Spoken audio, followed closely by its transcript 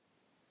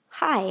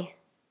Hi,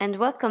 and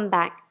welcome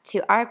back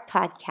to our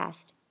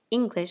podcast,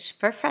 English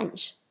for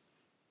French.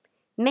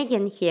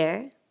 Megan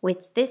here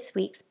with this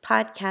week's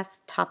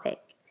podcast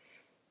topic,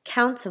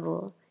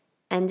 countable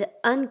and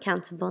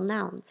uncountable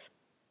nouns.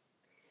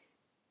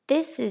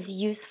 This is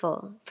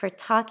useful for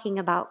talking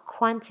about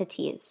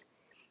quantities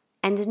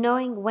and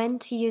knowing when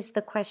to use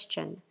the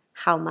question,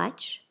 how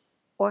much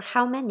or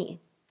how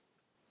many.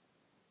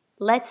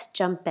 Let's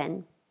jump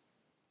in.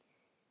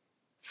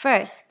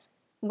 First,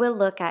 we'll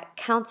look at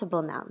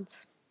countable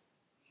nouns.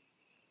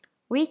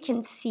 We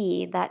can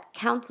see that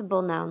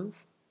countable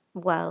nouns,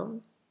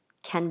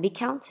 can be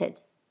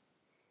counted.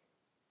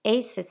 A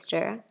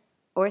sister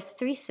or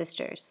 3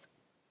 sisters.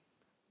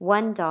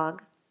 1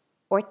 dog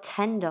or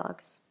 10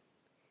 dogs.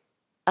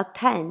 A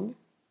pen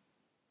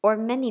or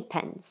many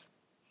pens.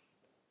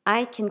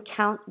 I can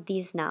count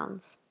these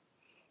nouns.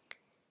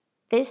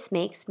 This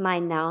makes my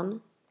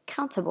noun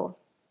countable.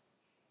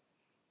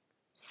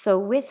 So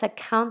with a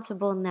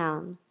countable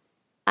noun,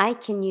 I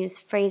can use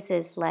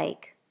phrases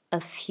like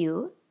a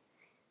few,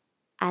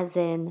 as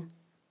in,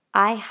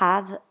 I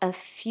have a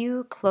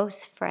few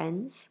close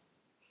friends,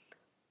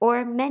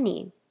 or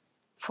many.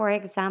 For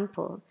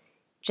example,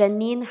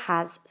 Janine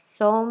has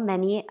so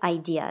many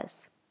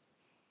ideas.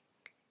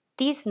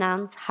 These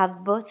nouns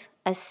have both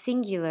a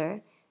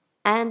singular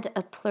and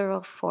a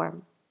plural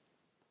form.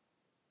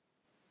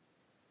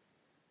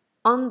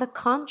 On the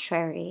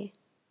contrary,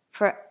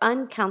 for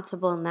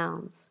uncountable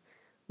nouns,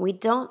 we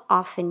don't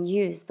often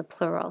use the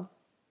plural.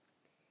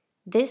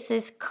 This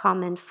is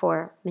common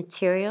for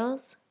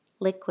materials,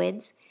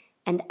 liquids,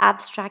 and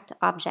abstract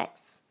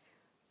objects.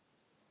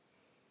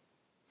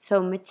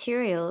 So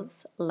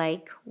materials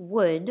like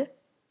wood,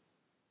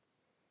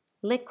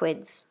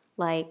 liquids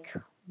like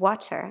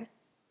water,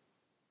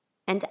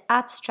 and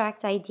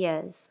abstract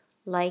ideas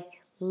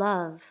like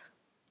love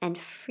and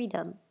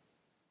freedom.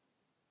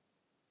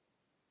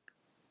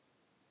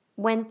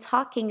 When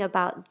talking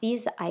about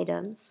these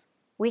items,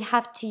 we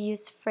have to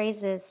use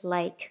phrases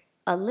like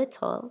a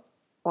little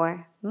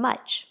or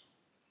much.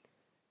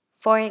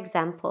 For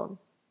example,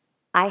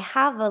 I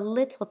have a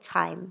little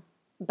time,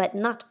 but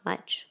not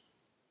much.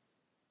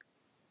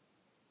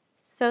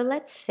 So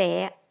let's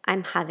say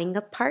I'm having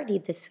a party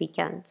this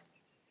weekend.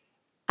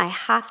 I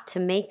have to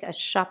make a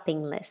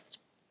shopping list.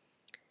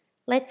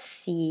 Let's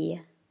see.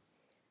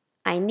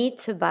 I need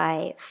to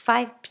buy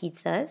 5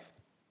 pizzas,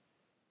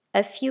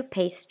 a few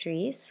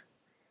pastries,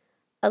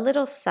 a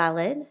little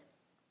salad,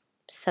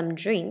 some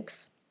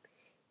drinks,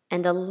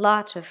 and a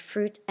lot of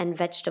fruit and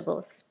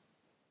vegetables.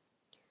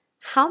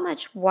 How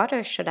much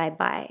water should I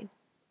buy?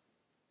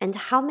 And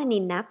how many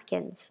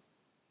napkins?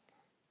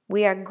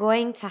 We are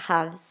going to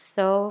have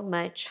so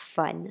much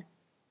fun.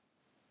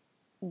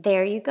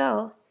 There you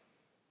go.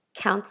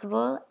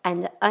 Countable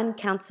and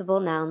uncountable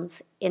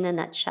nouns in a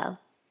nutshell.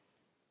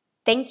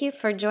 Thank you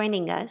for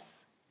joining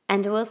us,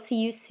 and we'll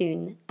see you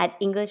soon at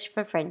English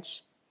for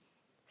French.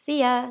 See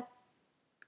ya!